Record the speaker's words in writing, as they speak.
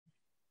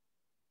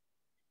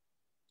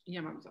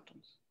Ja mam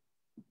zacząć.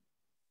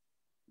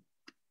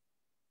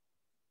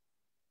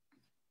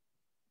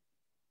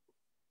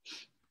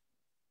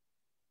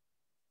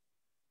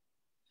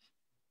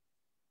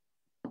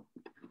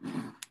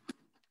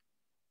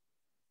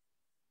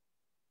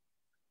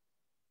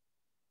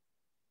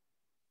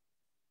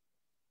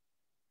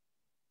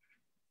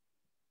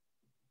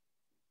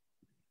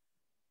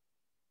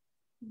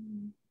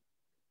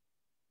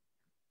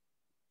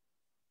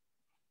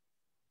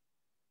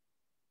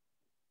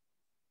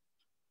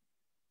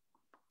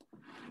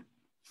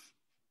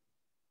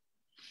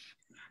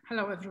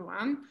 Hello,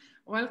 everyone.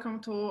 Welcome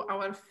to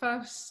our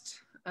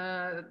first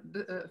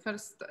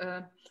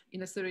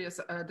in a serious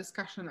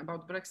discussion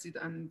about Brexit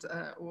and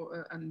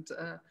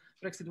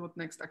Brexit. What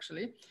next?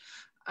 Actually,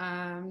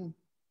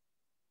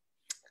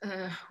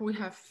 we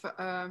have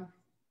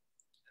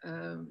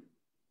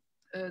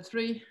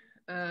three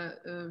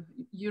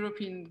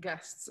European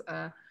guests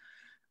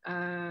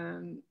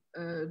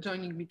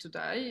joining me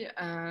today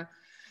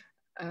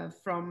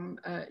from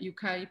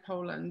UK,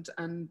 Poland,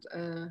 and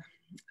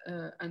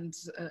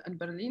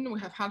Berlin. We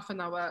have half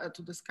an hour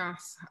to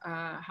discuss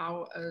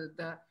how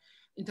the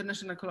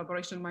international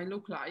collaboration might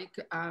look like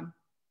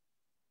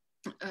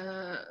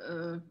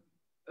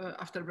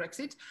after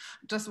Brexit.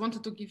 Just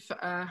wanted to give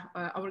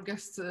our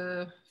guests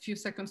a few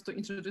seconds to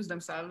introduce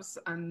themselves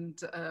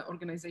and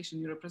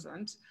organization you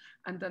represent,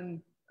 and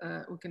then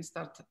we can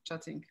start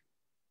chatting.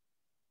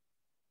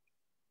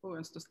 Who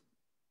wants to start?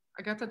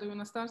 Agata, do you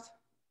want to start?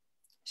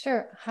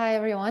 Sure. Hi,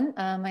 everyone.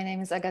 My name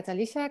is Agata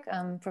Lisiak.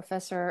 I'm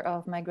professor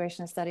of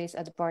migration studies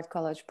at Bard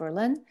College,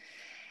 Berlin.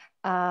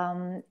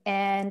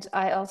 And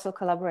I also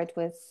collaborate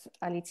with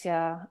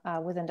Alicja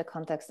within the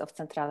context of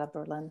Centrala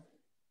Berlin.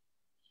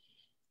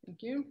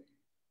 Thank you.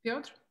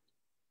 Piotr?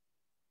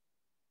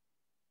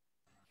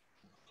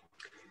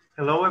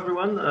 Hello,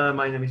 everyone.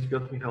 My name is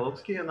Piotr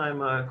Michalowski, and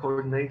I'm a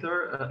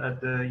coordinator at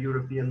the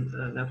European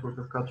Network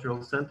of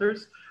Cultural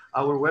Centers.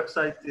 Our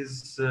website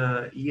is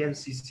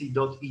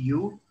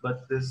encc.eu,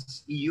 but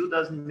this EU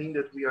doesn't mean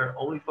that we are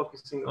only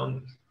focusing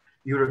on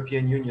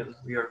European Union.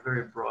 We are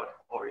very broad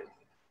oriented.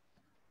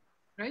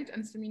 Great.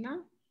 And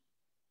Semina?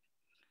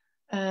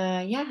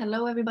 Yeah,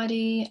 hello,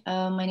 everybody.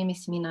 My name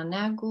is Semina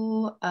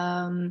Nagu.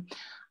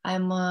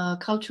 I'm a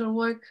cultural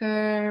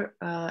worker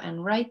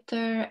and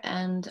writer,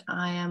 and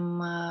I am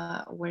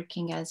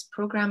working as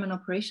program and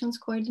operations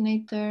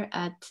coordinator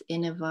at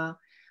INEVA,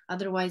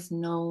 otherwise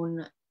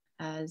known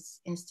as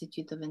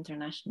Institute of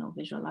International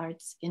Visual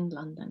Arts in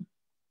London.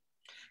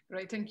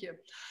 Great, thank you.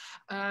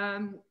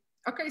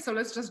 Okay, so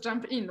let's just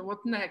jump in.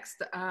 What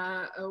next?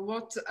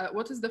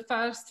 What is the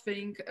first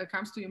thing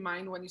comes to your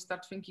mind when you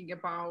start thinking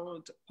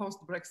about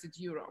post-Brexit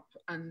Europe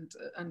and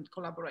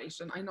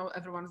collaboration? I know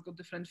everyone's got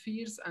different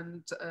fears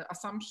and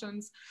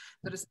assumptions.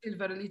 There is still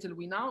very little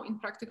we know in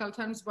practical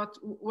terms, but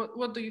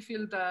what do you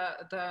feel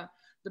the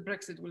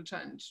Brexit will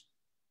change?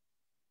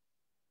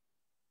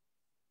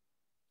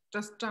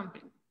 Just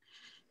jumping.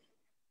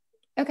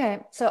 Okay,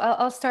 so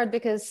I'll start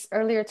because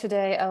earlier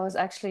today I was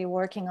actually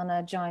working on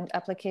a joint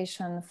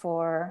application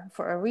for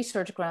a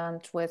research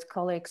grant with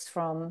colleagues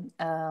from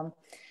a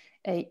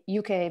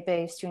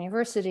UK-based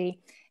university,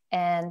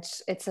 and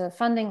it's a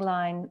funding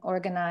line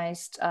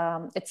organized.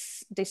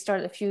 They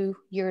started a few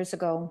years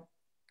ago.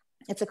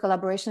 It's a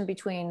collaboration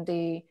between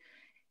the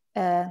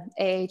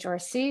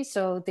AHRC,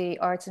 so the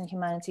Arts and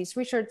Humanities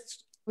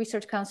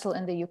Research Council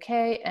in the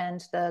UK,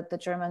 and the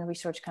German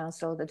Research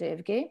Council, the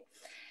DFG.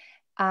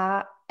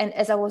 And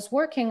as I was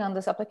working on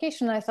this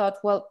application, I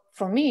thought, well,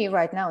 for me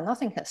right now,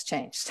 nothing has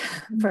changed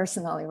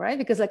personally, right?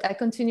 Because like I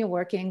continue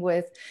working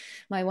with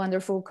my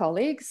wonderful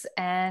colleagues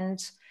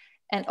and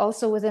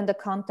also within the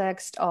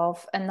context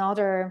of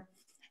another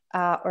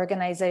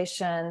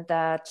organization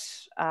that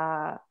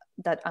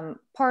I'm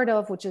part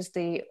of, which is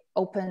the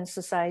Open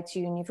Society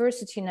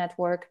University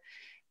Network.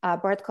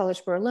 Bard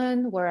College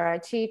Berlin, where I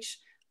teach,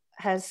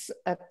 has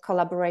a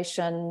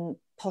collaboration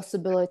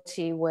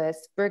possibility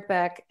with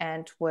Birkbeck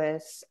and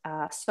with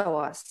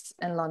SOAS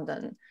in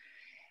London.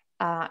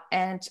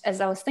 And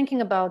as I was thinking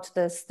about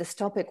this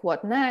topic,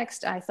 what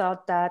next, I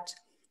thought that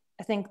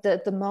I think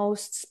that the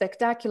most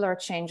spectacular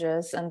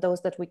changes, and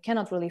those that we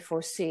cannot really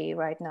foresee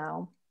right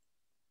now,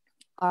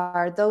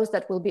 are those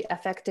that will be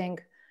affecting,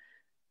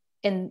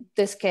 in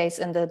this case,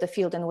 in the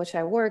field in which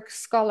I work,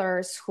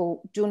 scholars who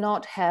do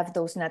not have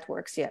those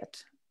networks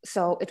yet.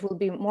 So it will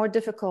be more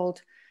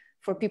difficult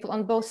for people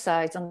on both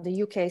sides, on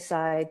the UK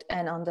side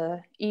and on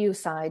the EU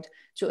side,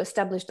 to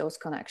establish those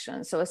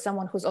connections. So as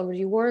someone who's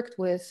already worked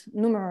with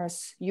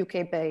numerous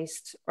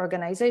UK-based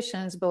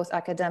organizations, both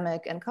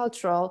academic and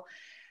cultural,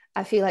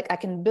 I feel like I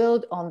can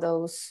build on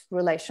those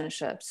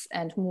relationships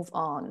and move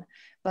on.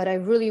 But I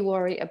really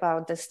worry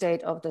about the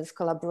state of these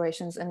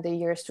collaborations in the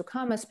years to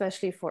come,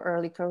 especially for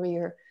early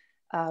career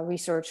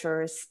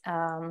researchers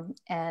and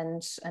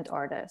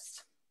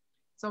artists.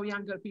 So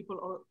younger people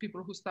or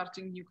people who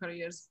starting new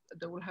careers,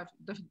 they will have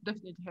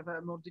definitely have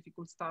a more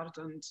difficult start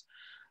and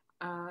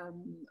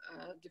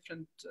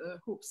different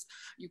hoops.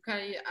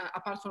 UK,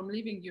 apart from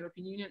leaving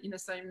European Union in the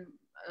same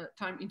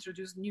time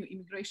introduced new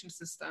immigration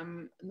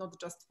system, not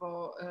just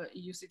for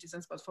EU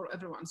citizens, but for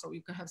everyone. So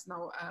you can have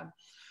now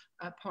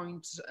a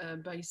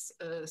point-based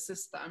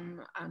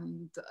system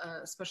and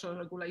special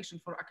regulation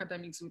for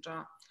academics, which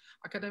are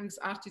academics,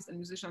 artists, and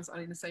musicians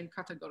are in the same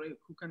category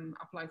who can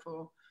apply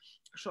for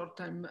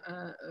short-term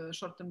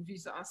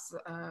visas.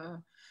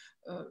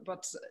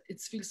 But it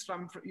feels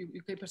from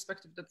UK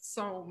perspective that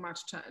so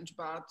much change.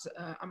 But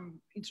I'm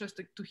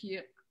interested to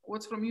hear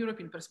what's from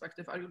European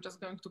perspective. Are you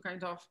just going to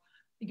kind of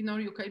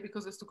ignore UK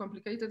because it's too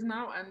complicated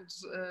now and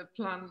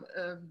plan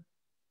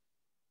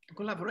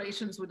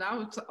collaborations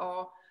without,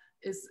 or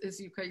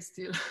is UK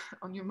still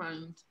on your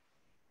mind?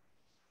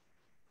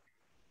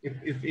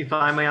 If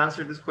I may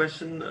answer this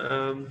question,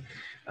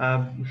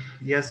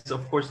 yes,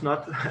 of course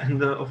not.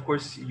 And of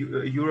course,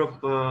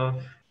 Europe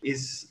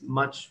is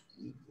much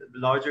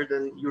larger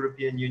than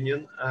European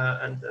Union.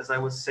 And as I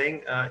was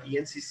saying,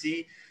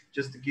 ENCC,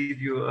 just to give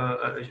you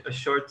a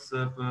short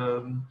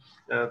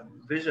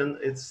vision,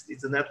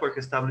 it's a network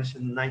established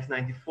in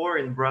 1994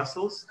 in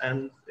Brussels,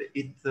 and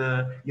it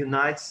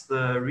unites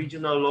the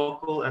regional,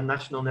 local, and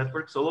national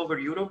networks all over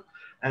Europe.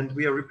 And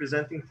we are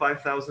representing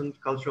 5,000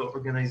 cultural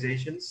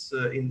organizations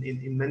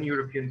in many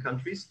European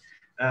countries,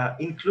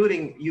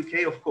 including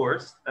UK, of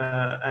course.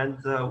 And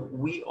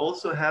we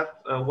also have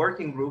a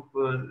working group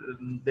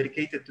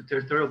dedicated to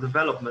territorial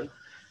development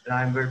that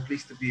I'm very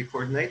pleased to be a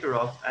coordinator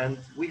of. And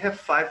we have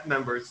 5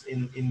 members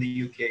in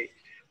the UK.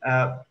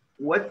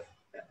 What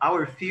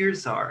our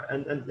fears are,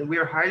 and we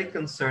are highly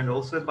concerned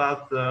also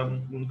about the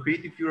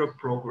Creative Europe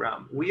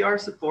program. We are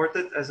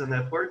supported as a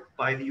network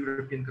by the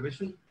European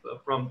Commission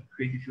from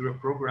Creative Europe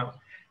program.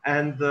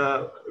 And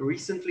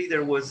recently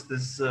there was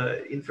this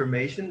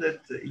information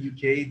that the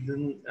UK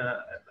didn't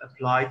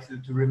apply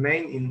to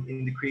remain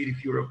in the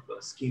Creative Europe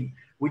scheme,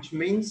 which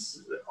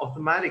means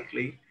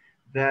automatically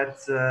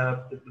that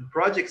the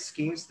project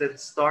schemes that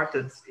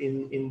started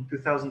in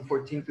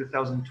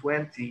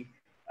 2014-2020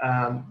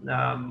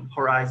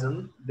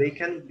 horizon, they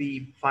can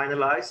be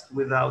finalized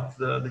without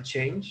the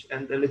change,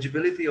 and the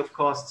eligibility of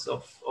costs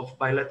of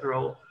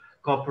bilateral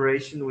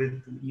cooperation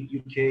with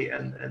UK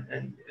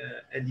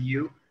and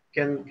EU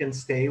can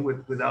stay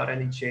without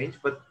any change.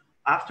 But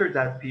after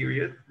that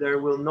period, there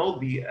will not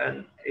be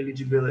an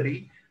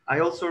eligibility. I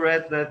also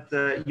read that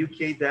the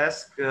UK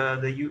desk,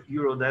 the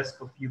Euro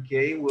desk of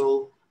UK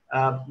will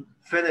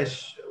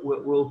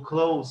will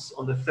close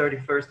on the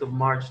 31st of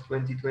March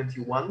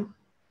 2021,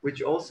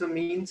 which also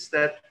means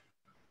that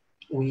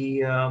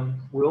we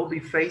will be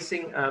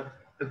facing a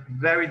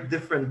very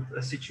different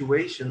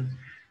situation.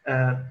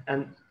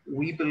 And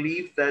we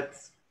believe that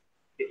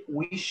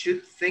we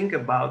should think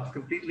about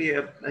completely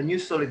a new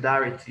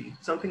solidarity,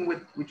 something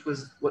which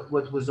was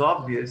what was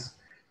obvious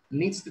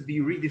needs to be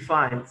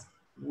redefined.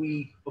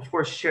 We of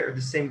course share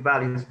the same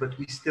values, but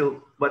we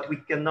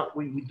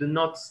do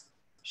not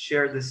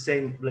share the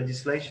same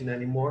legislation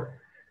anymore.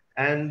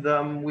 And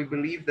we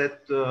believe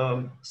that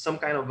some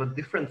kind of a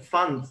different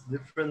fund,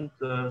 different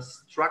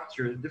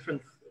structure,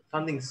 different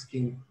funding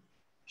scheme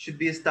should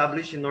be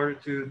established in order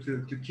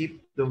to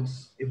keep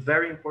those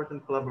very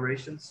important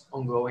collaborations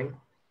ongoing,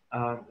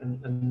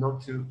 and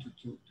not to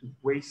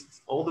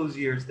waste all those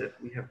years that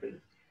we have been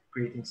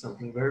creating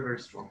something very, very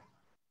strong.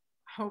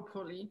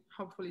 Hopefully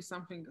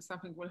something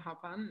will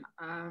happen.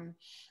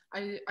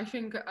 I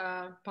think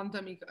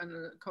pandemic and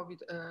COVID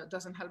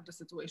doesn't help the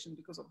situation,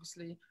 because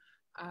obviously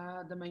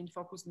the main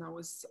focus now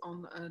is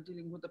on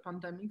dealing with the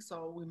pandemic,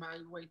 so we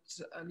might wait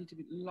a little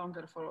bit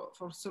longer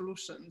for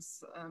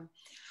solutions.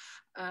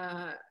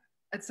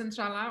 At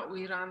Centrala,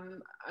 we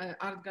run an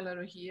art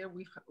gallery here.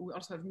 We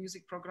also have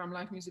music program,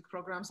 live music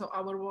program. So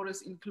our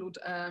worries include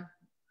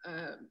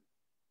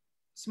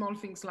small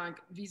things like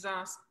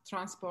visas,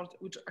 transport,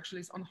 which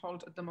actually is on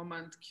hold at the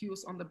moment,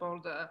 queues on the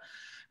border,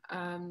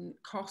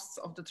 costs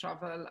of the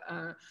travel.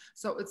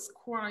 So it's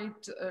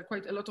quite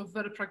a lot of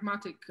very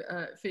pragmatic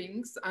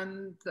things,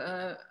 and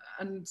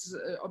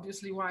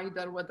obviously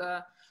wider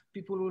whether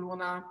people will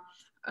wanna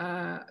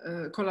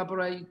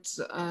collaborate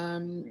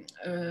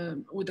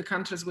with the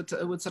countries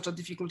with such a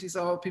difficulty,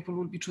 so people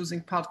will be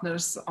choosing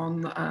partners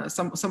on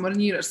somewhere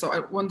nearer. So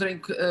I'm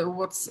wondering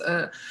what's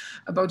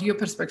about your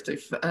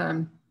perspective,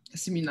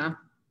 Simina.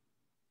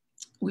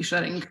 We're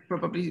sharing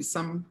probably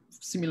some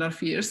similar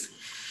fears.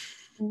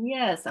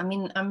 Yes, I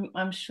mean,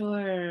 I'm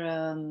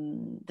sure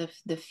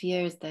the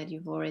fears that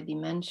you've already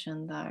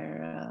mentioned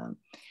are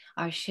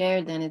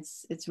shared, and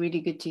it's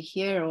really good to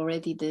hear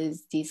already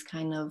there's these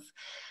kind of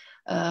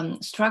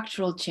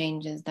structural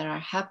changes that are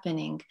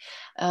happening.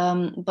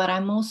 But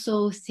I'm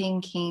also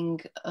thinking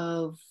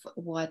of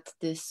what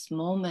this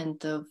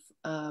moment of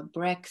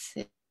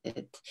Brexit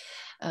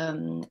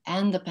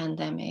and the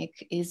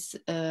pandemic is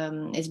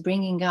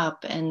bringing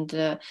up, and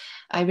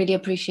I really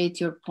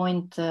appreciate your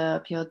point,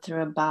 Piotr,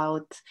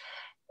 about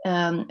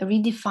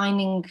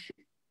redefining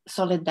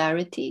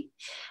solidarity,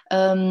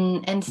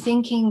 and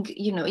thinking,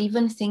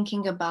 even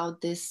thinking about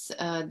this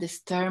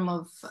term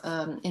of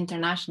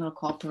international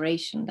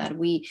cooperation that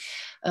we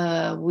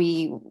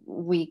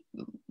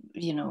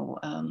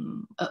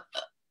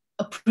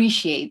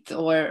appreciate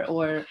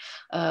or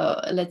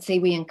let's say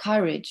we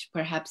encourage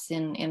perhaps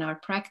in our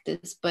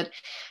practice. But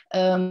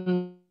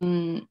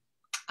I'm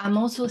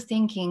also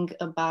thinking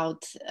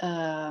about,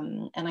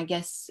 and I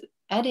guess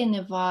at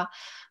Innova,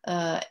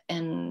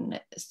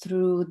 and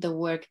through the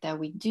work that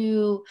we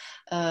do,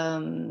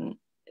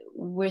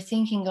 we're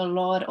thinking a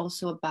lot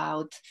also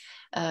about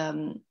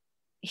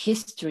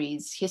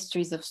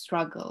histories of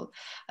struggle,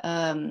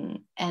 and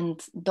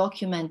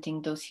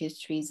documenting those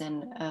histories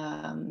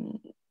and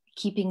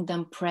keeping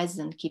them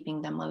present,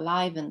 keeping them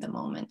alive in the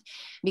moment.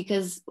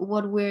 Because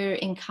what we're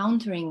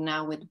encountering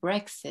now with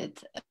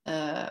Brexit,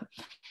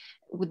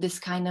 with this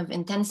kind of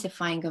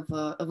intensifying of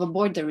a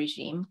border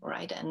regime,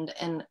 right,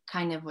 and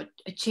kind of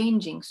a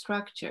changing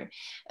structure,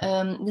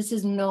 this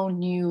is no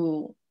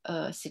new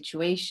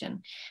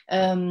situation.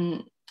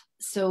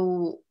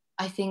 So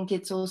I think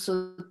it's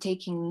also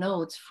taking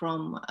notes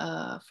from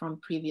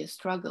previous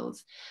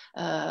struggles,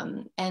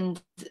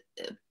 and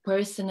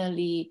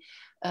personally,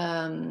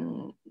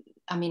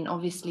 I mean,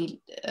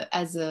 obviously,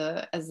 as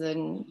a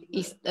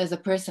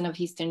person of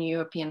Eastern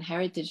European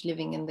heritage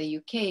living in the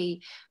UK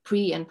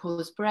pre and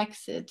post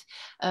Brexit,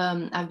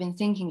 I've been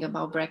thinking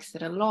about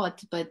Brexit a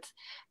lot. But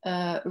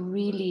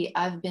really,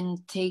 I've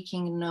been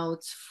taking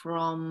notes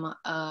from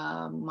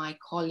my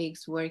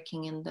colleagues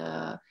working in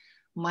the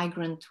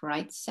migrant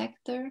rights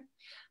sector,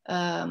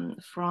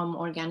 from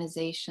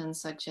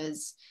organizations such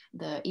as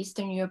the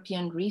Eastern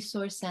European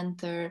Resource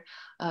Center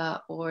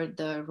or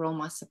the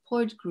Roma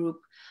Support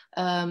Group,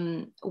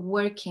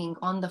 working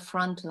on the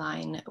front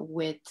line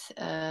with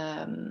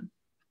the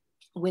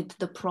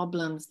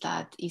problems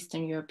that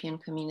Eastern European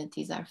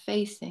communities are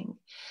facing.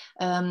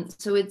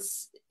 So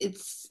it's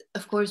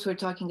of course, we're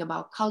talking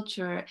about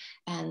culture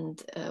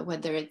and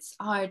whether it's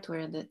art,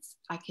 whether it's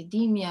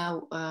academia,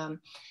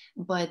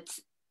 but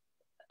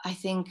I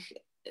think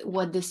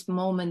what this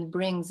moment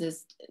brings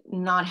is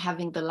not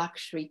having the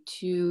luxury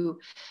to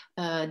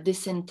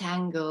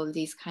disentangle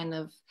these kind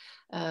of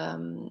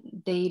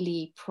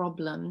daily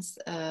problems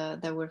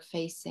that we're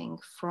facing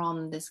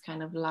from this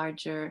kind of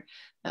larger,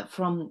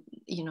 from,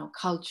 you know,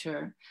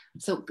 culture.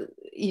 So,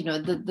 you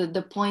know,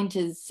 the point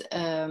is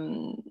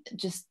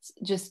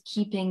just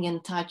keeping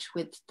in touch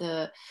with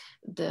the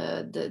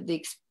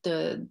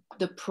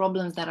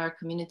problems that our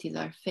communities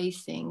are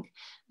facing,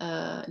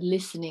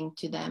 listening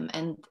to them,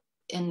 and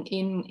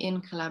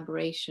in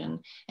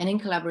collaboration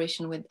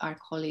with our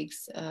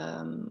colleagues,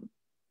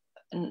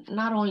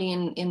 not only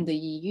in the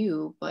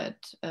EU, but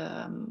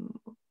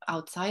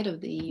outside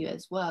of the EU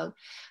as well,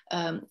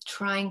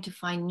 trying to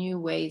find new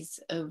ways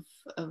of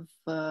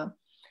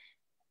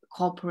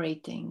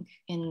cooperating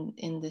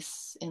in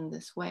this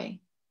way.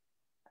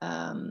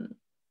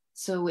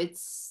 So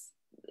it's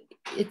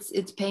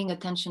paying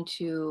attention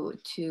to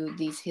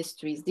these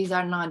histories. These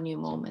are not new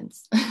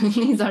moments.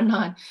 These are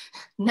not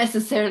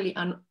necessarily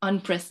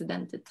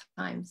unprecedented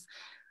times,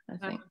 I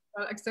think.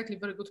 Well, exactly,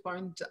 very good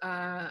point.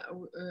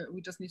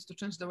 We just need to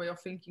change the way of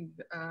thinking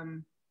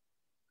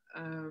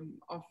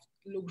of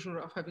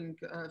luxury of having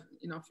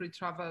you know, free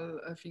travel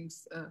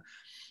things.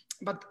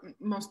 But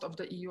most of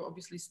the EU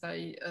obviously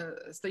stay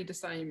the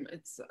same.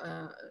 It's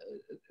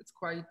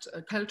quite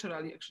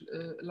culturally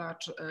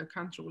large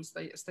country will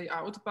stay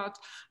out, but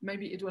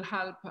maybe it will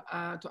help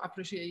to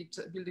appreciate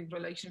building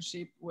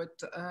relationship with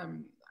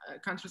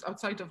countries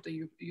outside of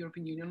the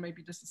European Union.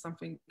 Maybe this is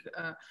something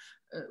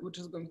which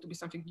is going to be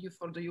something new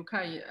for the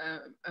UK.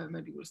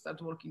 Maybe we'll start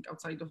working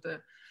outside of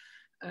the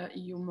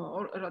EU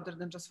more rather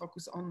than just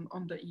focus on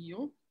the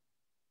EU.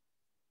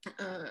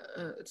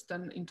 It's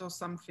then into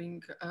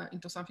something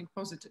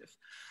positive.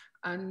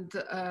 And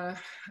I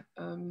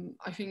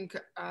think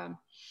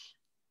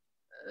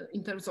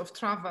in terms of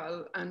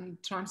travel and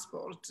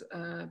transport,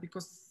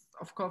 because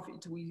of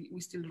COVID, we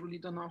still really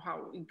don't know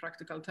how in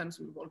practical terms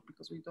will work,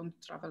 because we don't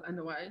travel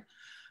anyway.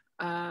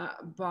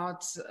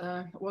 But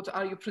what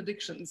are your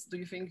predictions? Do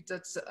you think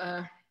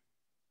that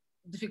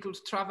difficult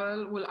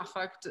travel will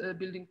affect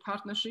building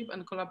partnership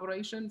and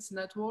collaborations,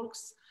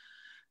 networks,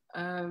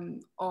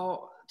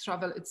 or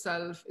travel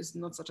itself is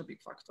not such a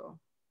big factor?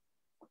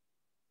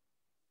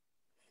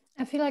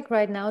 I feel like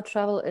right now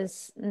travel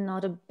is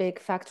not a big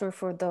factor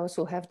for those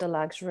who have the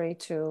luxury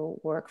to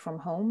work from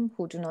home,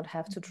 who do not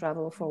have to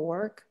travel for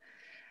work.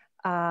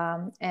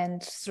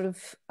 And sort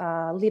of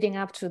leading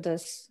up to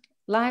this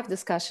live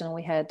discussion,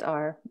 we had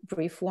our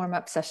brief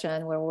warm-up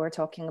session where we were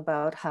talking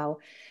about how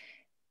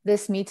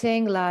this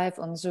meeting live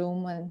on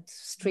Zoom and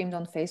streamed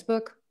on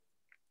Facebook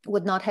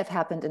would not have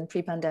happened in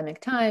pre-pandemic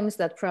times,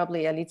 that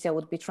probably Alicja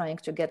would be trying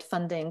to get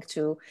funding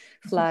to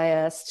fly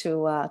us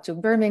to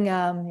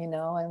Birmingham, you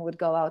know, and would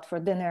go out for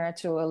dinner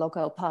to a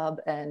local pub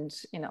and,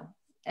 you know,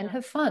 and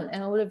have fun,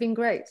 and it would have been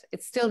great.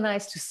 It's still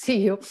nice to see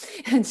you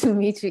and to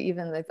meet you,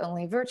 even if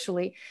only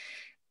virtually.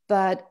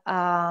 But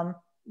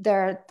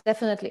there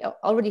definitely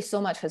already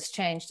so much has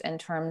changed in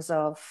terms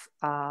of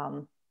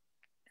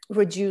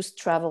reduced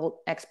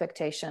travel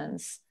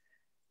expectations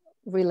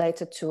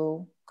related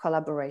to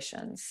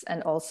collaborations,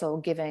 and also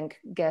giving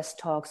guest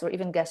talks or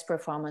even guest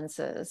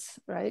performances,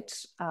 right?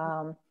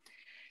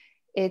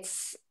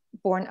 It's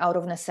born out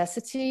of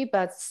necessity,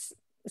 but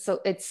so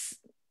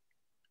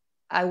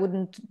I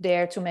wouldn't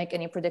dare to make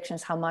any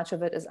predictions how much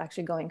of it is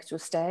actually going to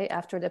stay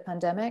after the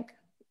pandemic.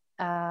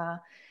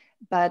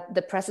 But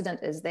the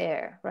precedent is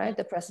there, right?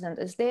 The precedent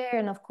is there.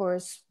 And of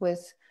course,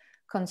 with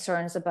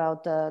concerns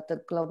about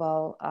the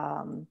global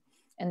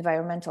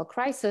environmental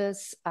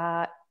crisis,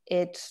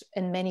 it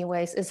in many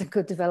ways is a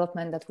good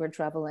development that we're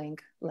traveling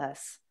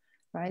less,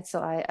 right?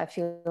 So I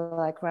feel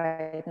like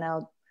right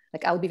now,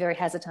 like I would be very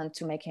hesitant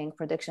to making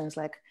predictions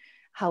like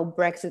how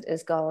Brexit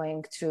is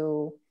going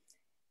to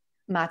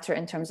matter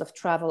in terms of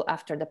travel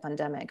after the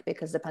pandemic,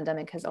 because the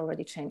pandemic has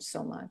already changed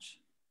so much.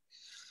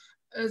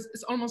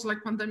 It's almost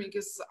like pandemic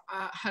is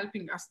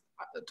helping us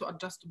to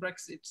adjust to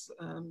Brexit.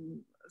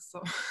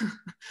 So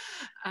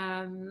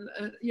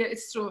yeah,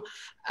 it's true.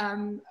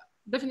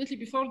 Definitely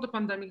before the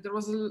pandemic, there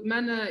was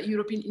many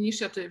European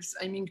initiatives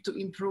aiming to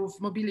improve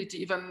mobility.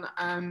 Even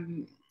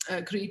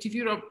Creative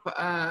Europe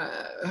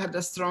had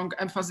a strong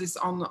emphasis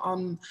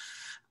on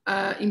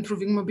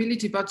improving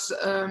mobility, but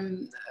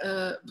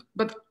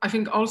I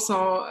think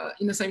also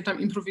in the same time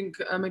improving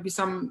maybe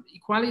some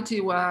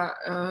equality, where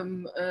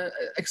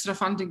extra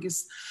funding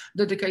is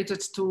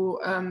dedicated to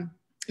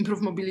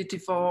improve mobility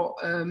for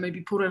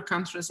maybe poorer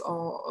countries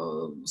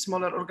or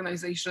smaller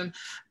organizations.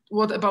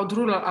 What about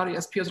rural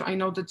areas, Piotr? I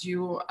know that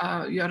you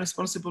are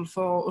responsible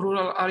for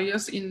rural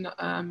areas in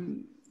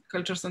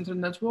Culture Center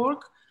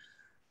Network.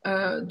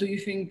 Do you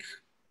think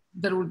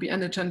there will be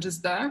any changes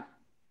there?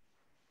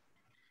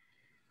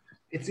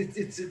 It's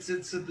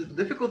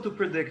difficult to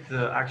predict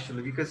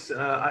actually, because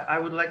I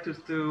would like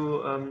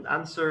to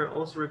answer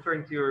also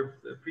referring to your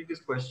previous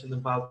question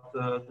about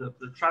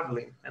the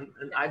traveling, and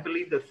I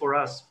believe that for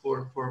us,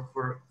 for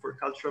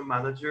cultural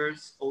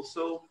managers,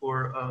 also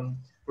for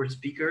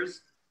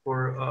speakers,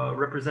 for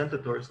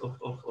representatives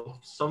of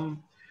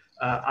some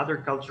other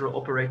cultural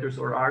operators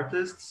or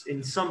artists,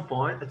 at some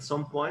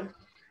point.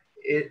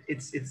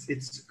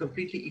 It's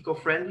completely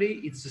eco-friendly,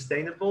 it's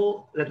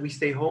sustainable that we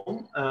stay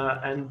home,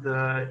 and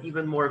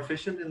even more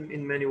efficient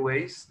in many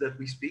ways that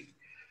we speak.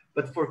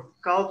 But for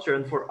culture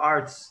and for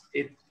arts,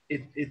 it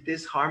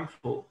is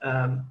harmful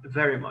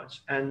very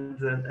much. And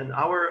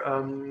our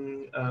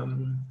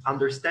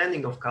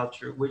understanding of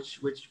culture, which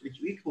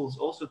equals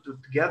also to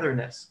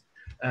togetherness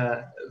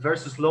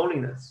versus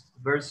loneliness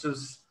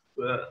versus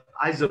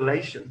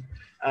isolation.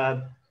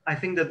 I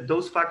think that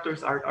those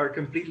factors are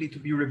completely to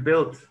be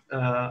rebuilt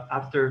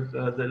after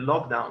the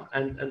lockdown,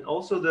 and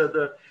also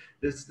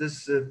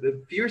this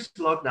fierce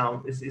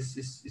lockdown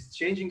is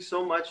changing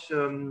so much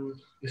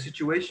the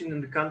situation in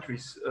the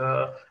countries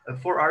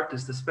for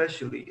artists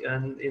especially,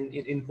 and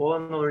in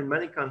Poland or in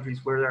many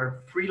countries where there are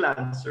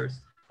freelancers,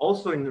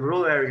 also in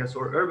rural areas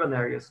or urban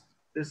areas.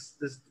 This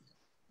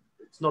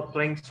it's not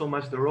playing so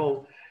much the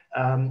role.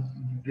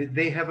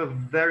 They have a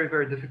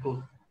very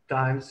difficult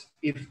times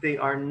if they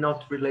are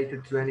not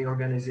related to any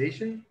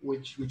organization,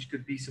 which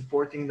could be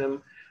supporting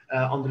them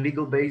on the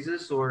legal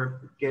basis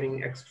or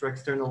getting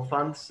external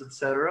funds,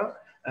 etc.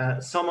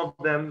 Some of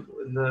them,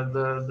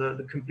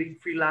 the complete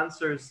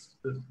freelancers,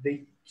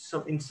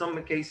 in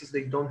some cases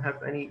they don't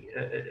have any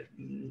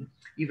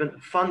even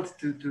fund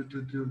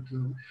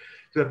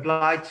to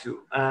apply to.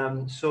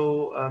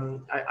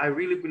 I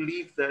really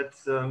believe that,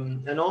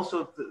 and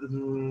also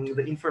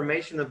the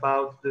information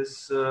about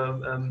this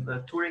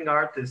touring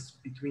artists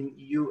between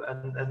EU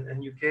and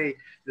UK,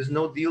 there's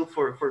no deal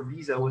for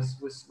visa,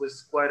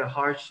 was quite a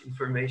harsh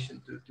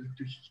information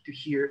to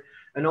hear.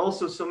 And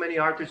also so many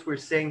artists were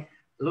saying,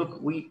 look,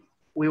 we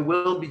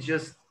will be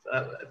just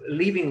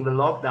leaving the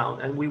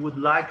lockdown, and we would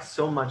like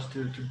so much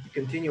to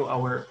continue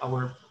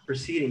our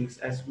proceedings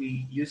as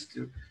we used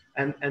to.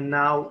 And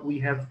now we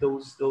have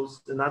those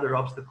and other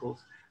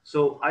obstacles.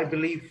 So I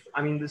believe,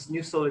 I mean, this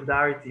new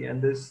solidarity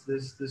and this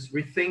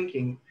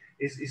rethinking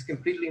is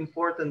completely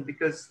important,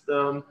 because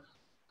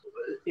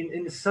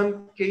in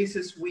some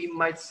cases we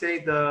might say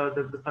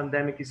the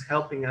pandemic is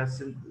helping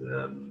us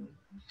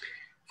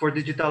for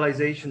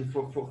digitalization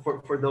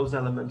for those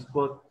elements,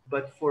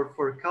 but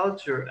for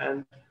culture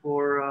and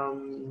for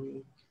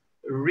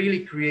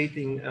really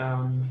creating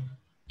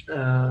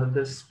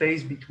the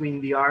space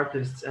between the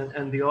artists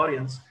and the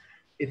audience,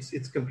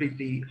 it's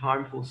completely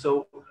harmful.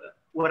 So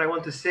what I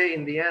want to say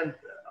in the end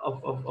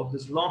of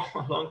this long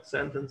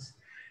sentence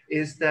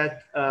is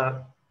that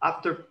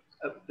after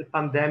the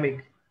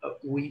pandemic,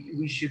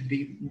 we should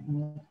be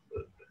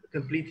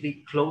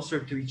completely closer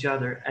to each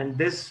other, and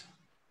this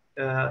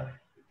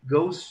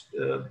goes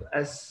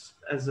as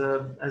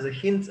a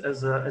hint,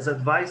 as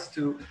advice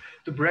to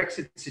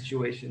Brexit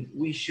situation.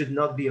 We should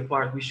not be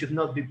apart. We should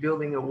not be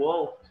building a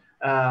wall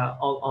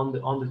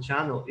on the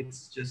channel.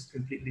 It's just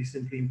completely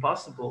simply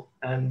impossible,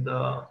 and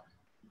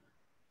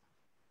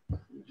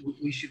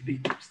we should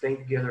be staying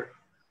together.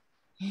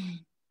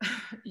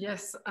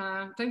 Yes,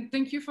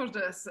 thank you for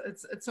this.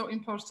 It's so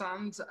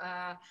important.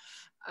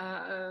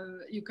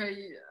 UK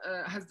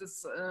has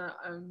this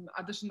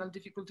additional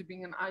difficulty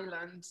being an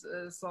island,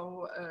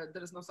 so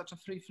there is no such a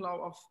free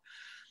flow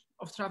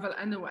travel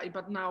anyway.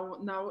 But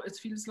now it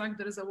feels like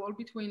there is a wall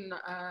between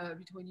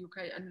UK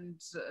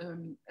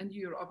and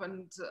Europe,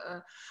 and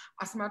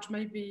as much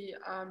maybe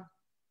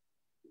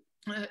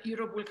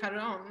Europe will carry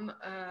on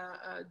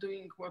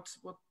doing what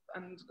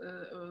and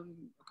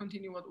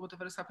continue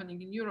whatever is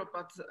happening in Europe.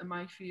 But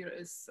my fear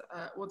is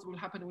what will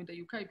happen with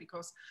the UK,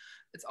 because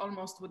it's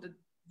almost with the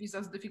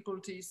visas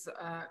difficulties,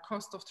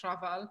 cost of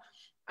travel,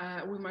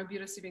 we might be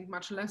receiving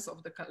much less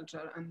of the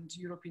culture and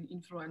European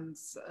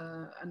influence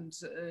and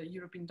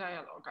European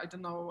dialogue. I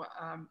don't know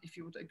if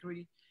you would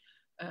agree,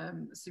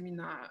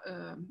 Simina.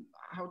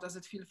 How does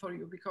it feel for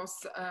you?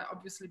 Because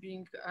obviously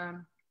being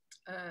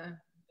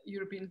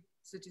European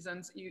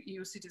citizens,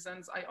 EU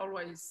citizens, I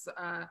always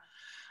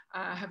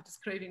have this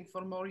craving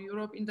for more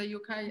Europe in the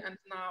UK, and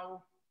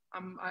now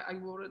I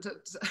worry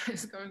that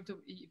it's going to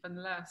be even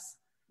less.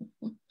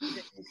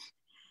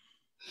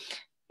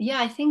 Yeah,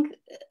 I think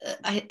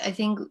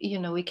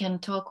we can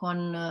talk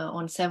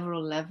on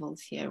several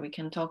levels here. We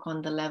can talk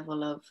on the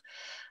level of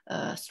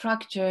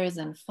structures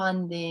and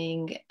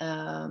funding,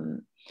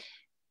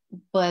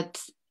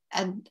 but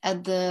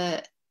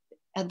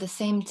at the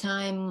same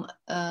time,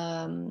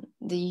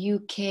 the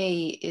UK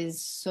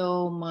is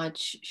so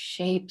much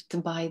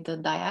shaped by the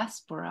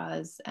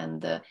diasporas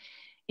and the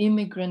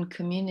immigrant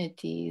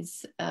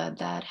communities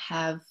that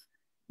have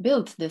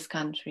built this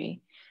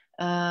country.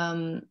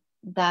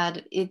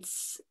 That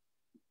it's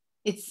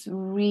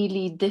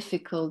really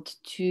difficult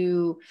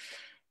to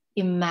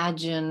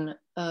imagine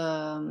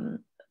a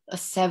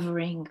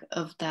severing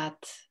of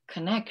that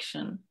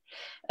connection.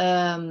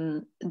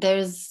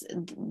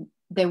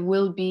 There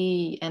will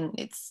be, and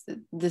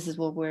this is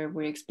what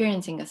we're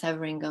experiencing, a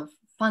severing of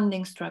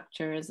funding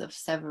structures, of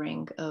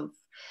severing of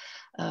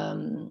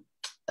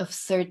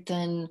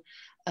certain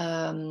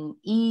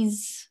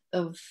ease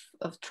of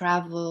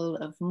travel,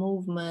 of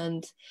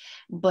movement,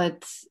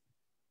 but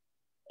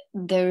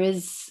there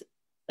is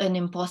an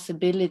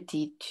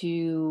impossibility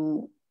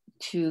to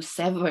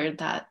sever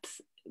that,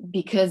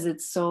 because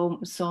it's so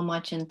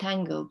much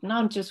entangled,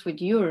 not just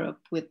with Europe,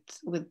 with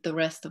the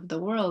rest of the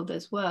world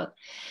as well.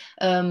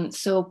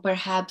 So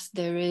perhaps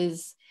there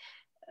is,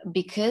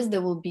 because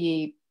there will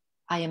be,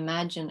 I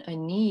imagine, a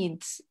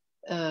need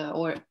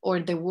or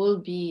there will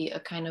be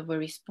a kind of a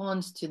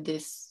response to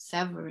this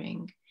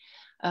severing,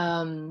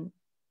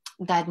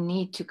 that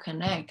need to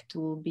connect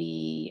will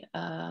be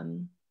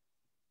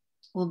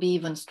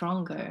even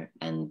stronger.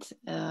 And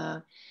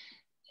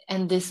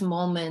this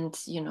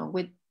moment,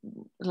 with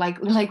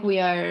like we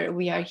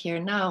are here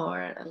now,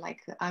 or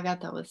like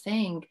Agatha was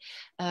saying,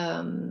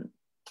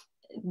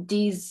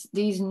 these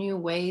new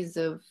ways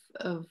of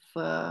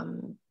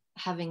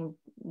having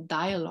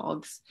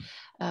dialogues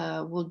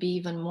will be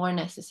even more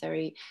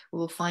necessary.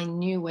 We'll find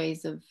new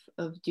ways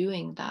of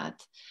doing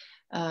that.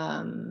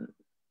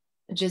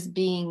 Just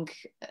being,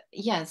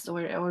 yes,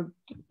 or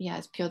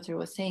as Piotr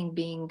was saying,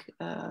 being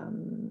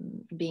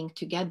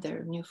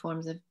together, new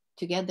forms of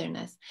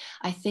togetherness.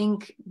 I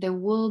think there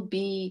will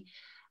be,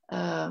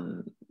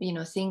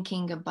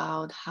 thinking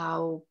about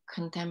how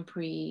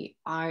contemporary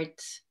art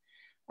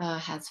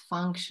has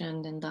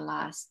functioned in the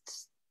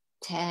last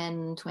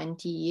 10,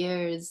 20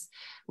 years,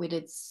 with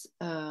its,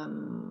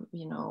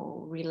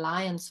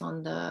 reliance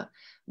on the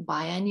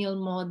biennial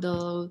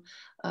model,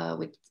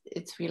 with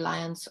its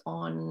reliance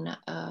on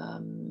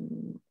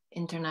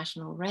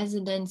international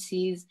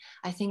residencies.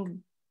 I think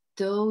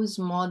those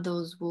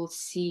models will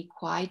see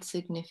quite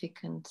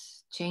significant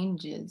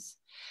changes.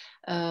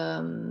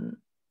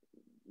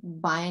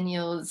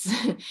 Biennials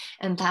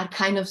and that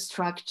kind of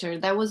structure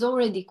that was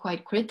already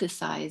quite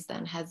criticized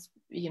and has,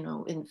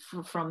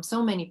 from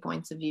so many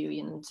points of view,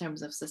 in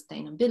terms of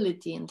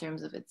sustainability, in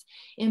terms of its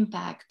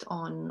impact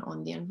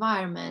on the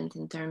environment,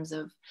 in terms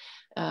of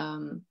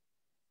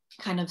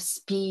kind of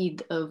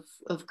speed of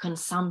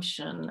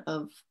consumption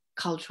of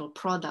cultural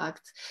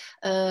products,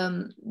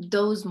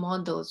 those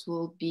models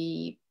will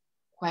be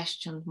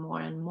questioned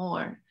more and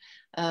more.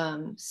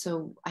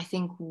 So I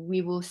think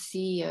we will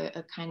see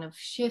a kind of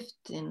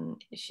shift in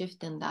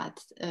that.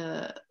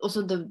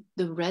 Also,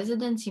 the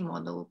residency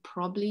model will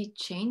probably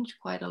change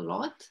quite a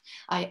lot.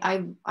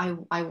 I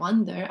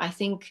wonder. I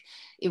think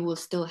it will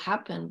still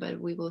happen,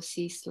 but we will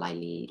see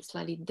slightly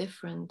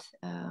different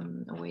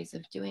ways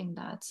of doing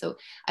that. So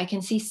I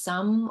can see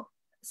some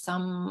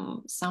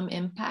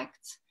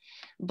impact,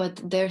 but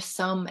there's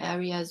some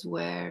areas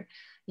where,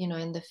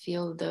 in the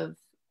field of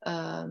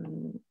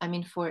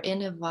for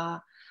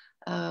Innova,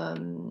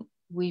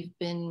 we've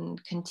been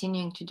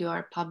continuing to do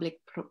our public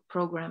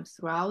programs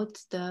throughout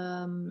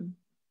the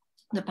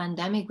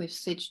pandemic. We've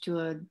switched to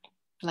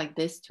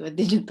a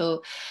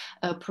digital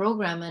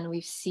program, and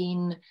we've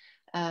seen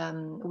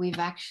we've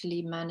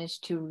actually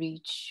managed to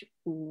reach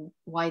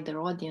wider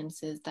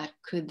audiences that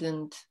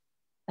couldn't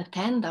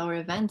attend our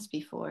events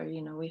before.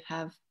 We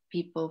have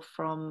people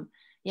from,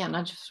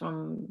 not just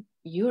from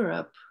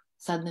Europe,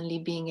 suddenly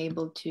being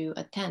able to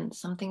attend,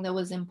 something that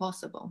was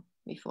impossible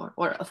before.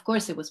 Or of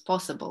course it was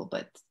possible,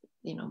 but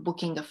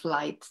booking a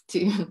flight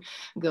to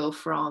go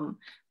from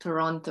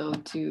Toronto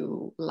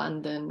to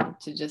London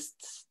to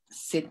just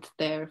sit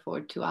there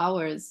for 2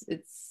 hours,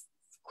 it's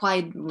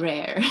quite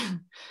rare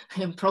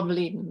and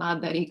probably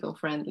not that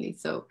eco-friendly.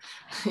 So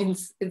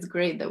it's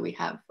great that we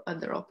have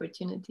other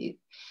opportunities.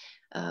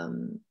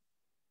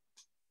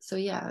 So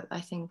yeah,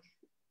 I think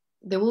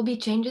there will be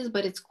changes,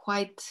 but it's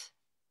quite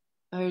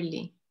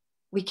early.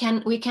 We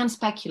can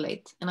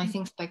speculate, and I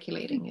think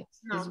speculating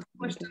is. The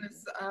question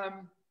is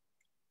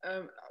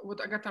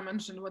what Agata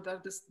mentioned,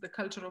 whether the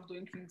culture of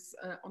doing things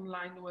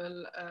online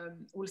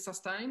will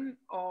sustain,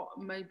 or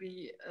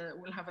maybe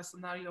we'll have a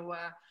scenario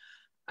where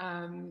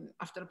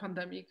after a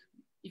pandemic,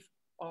 if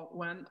or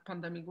when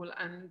pandemic will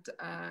end,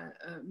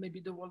 maybe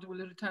the world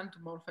will return to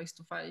more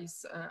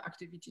face-to-face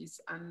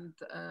activities, and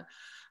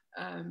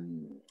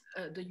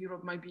the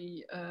Europe might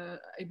be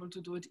able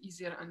to do it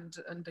easier, and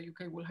the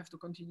UK will have to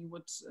continue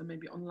with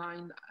maybe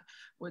online,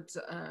 with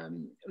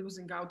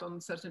losing out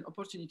on certain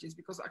opportunities,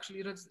 because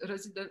actually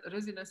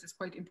residence is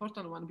quite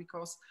important one,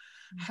 because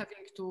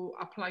having to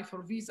apply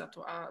for visa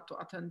to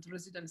attend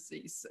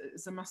residencies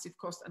is a massive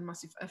cost and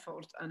massive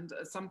effort, and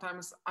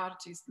sometimes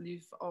artists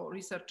live, or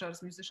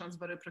researchers, musicians,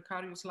 very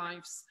precarious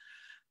lives,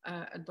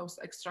 and those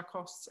extra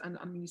costs and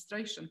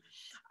administration.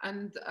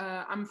 And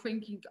I'm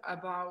thinking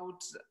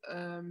about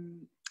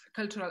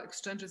cultural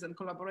exchanges and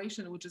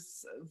collaboration, which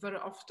is very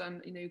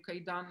often in the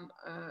UK done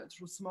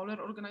through smaller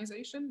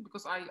organizations,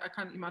 because I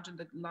can't imagine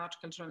that large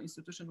cultural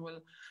institution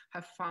will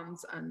have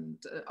funds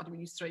and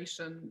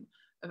administration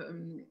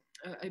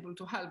able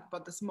to help,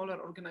 but the smaller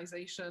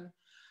organization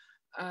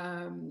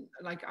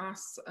like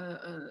us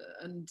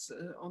and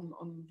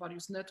on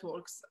various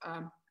networks,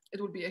 it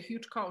would be a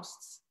huge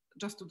cost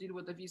just to deal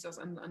with the visas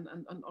and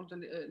all the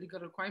legal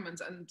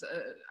requirements, and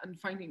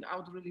finding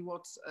out really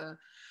what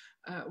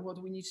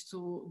we need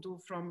to do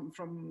from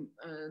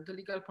the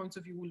legal point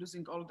of view. We're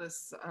losing all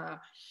this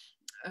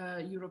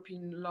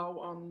European law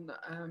on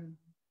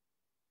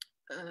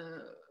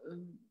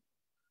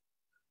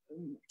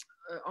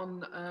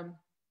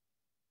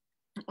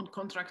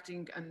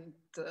contracting and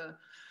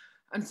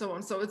so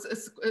on. So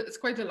it's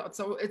quite a lot.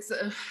 So it's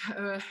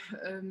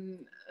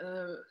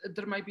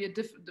there might be a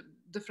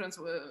difference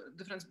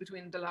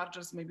between the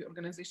largest maybe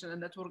organization and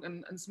network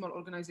and small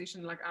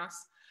organization like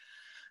us.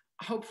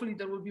 Hopefully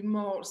there will be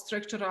more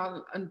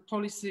structural and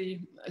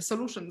policy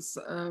solutions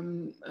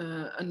and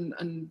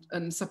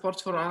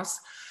support for us.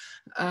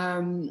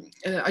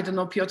 I don't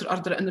know, Piotr, are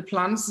there any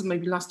plans,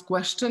 maybe last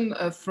question,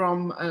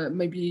 from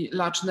maybe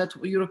large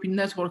European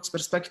networks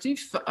perspective,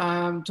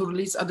 to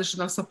release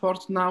additional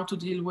support now to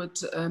deal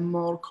with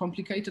more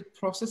complicated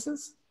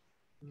processes?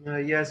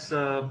 Yes,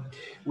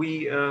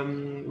 we are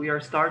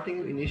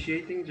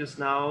initiating just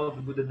now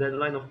with the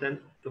deadline of 10th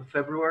of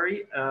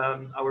February,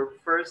 our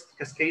first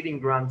cascading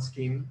grant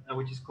scheme,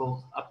 which is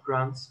called Up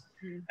Grants.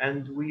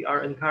 And we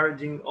are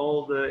encouraging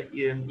all the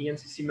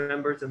ENCC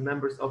members and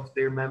members of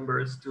their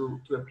members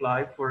to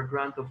apply for a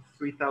grant of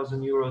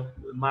 €3,000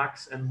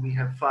 max. And we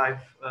have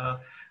 5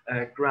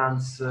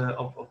 grants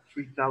of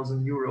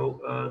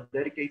 €3,000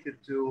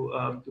 dedicated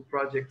to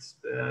projects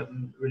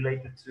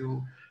related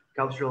to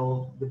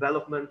cultural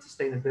development,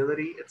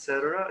 sustainability,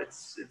 etc.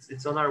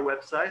 It's on our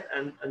website,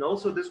 and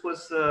also this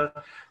was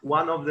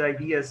one of the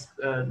ideas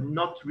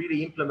not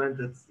really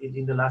implemented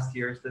in the last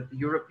years, that the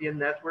European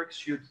networks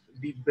should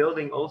be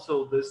building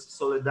also this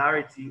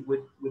solidarity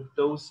with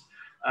those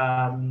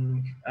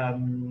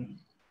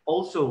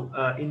also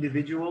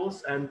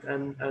individuals and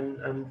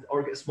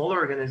smaller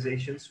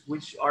organizations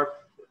which are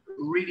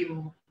really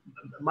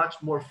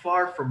much more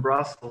far from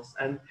Brussels,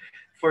 and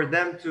for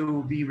them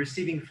to be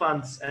receiving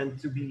funds and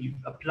to be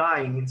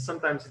applying, and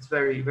sometimes it's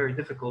very, very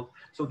difficult.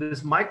 So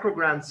this micro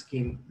grant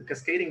scheme, the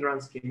cascading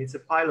grant scheme, it's a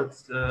pilot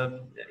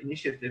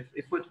initiative.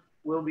 If it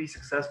will be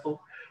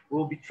successful,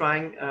 we'll be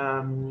trying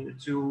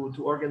to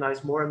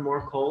organize more and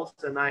more calls.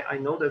 And I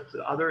know that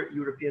other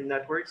European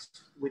networks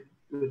with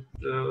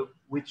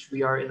which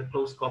we are in a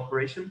close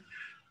cooperation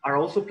are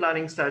also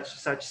planning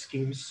such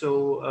schemes.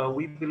 So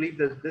we believe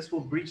that this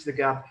will bridge the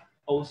gap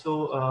also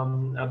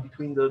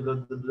between the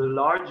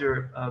larger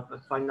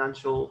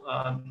financial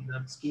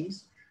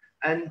schemes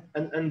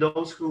and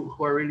those who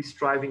are really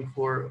striving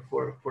for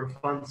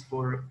funds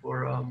for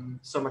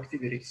some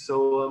activities.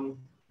 So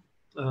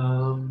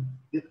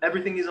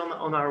everything is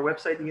on our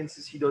website,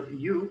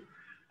 encc.eu,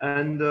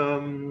 and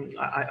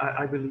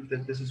I believe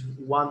that this is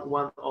one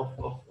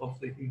of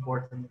the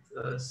important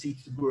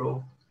seeds to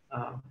grow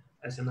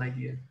as an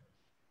idea.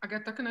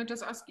 Agata, can I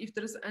just ask if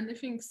there is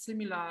anything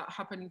similar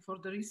happening for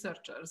the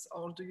researchers,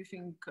 or do you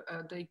think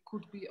they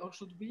could be or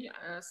should be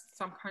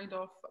some kind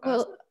of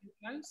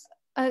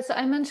as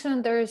I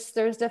mentioned, there's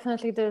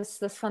definitely this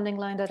funding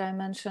line that I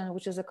mentioned,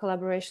 which is a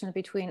collaboration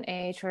between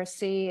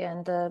AHRC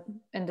and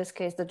in this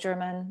case the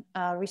German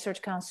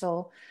Research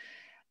Council.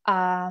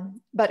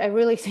 But I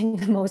really think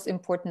the most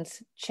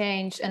important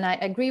change, and I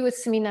agree with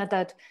Simina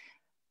that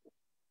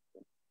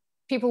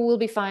people will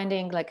be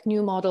finding like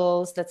new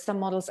models, that some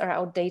models are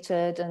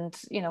outdated and,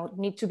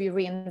 need to be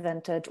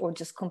reinvented or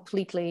just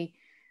completely,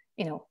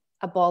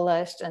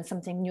 abolished, and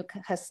something new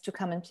has to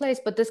come in place.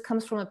 But this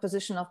comes from a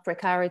position of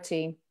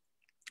precarity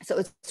So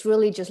it's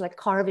really just like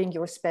carving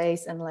your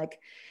space and like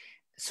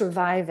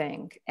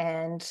surviving.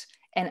 And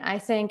I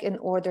think in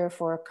order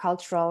for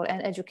cultural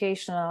and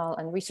educational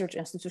and research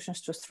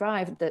institutions to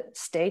thrive, the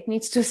state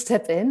needs to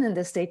step in and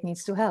the state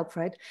needs to help,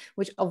 right?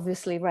 Which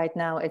obviously right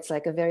now it's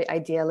like a very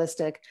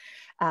idealistic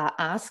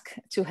ask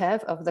to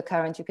have of the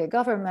current UK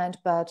government,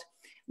 but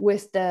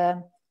with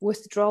the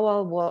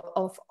withdrawal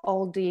of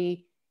all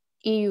the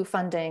EU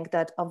funding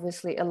that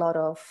obviously a lot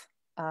of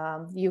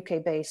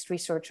UK-based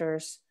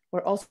researchers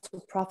were also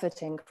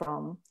profiting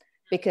from,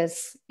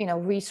 because, you know,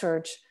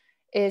 research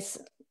is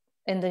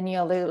in the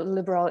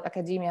neoliberal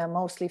academia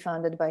mostly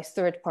funded by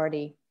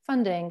third-party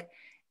funding.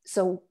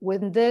 So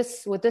with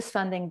this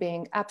funding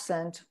being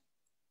absent,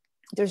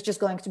 there's just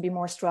going to be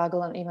more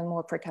struggle and even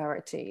more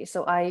precarity.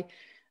 So I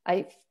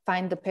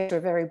find the picture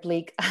very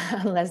bleak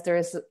unless there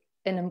is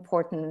an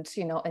important,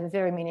 you know, and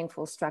very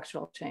meaningful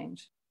structural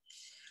change.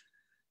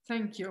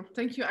 Thank you,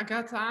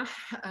 Agata.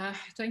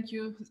 Thank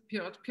you,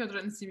 Piotr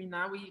and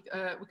Simina. We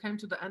came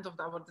to the end of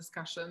our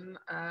discussion.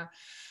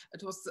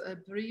 It was a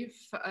brief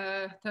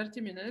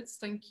 30 minutes.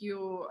 Thank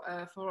you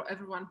for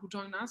everyone who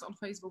joined us on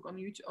Facebook, on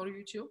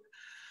YouTube.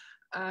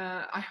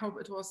 I hope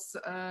it was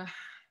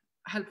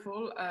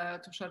helpful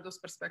to share those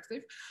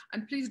perspectives.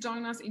 And please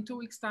join us in 2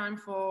 weeks' time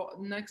for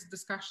next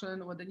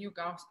discussion with the new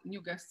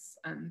guests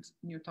and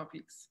new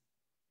topics.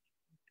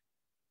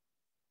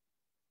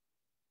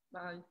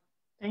 Bye.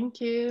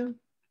 Thank you.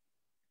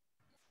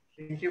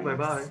 Thank you.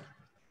 Bye-bye.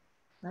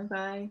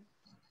 Bye-bye.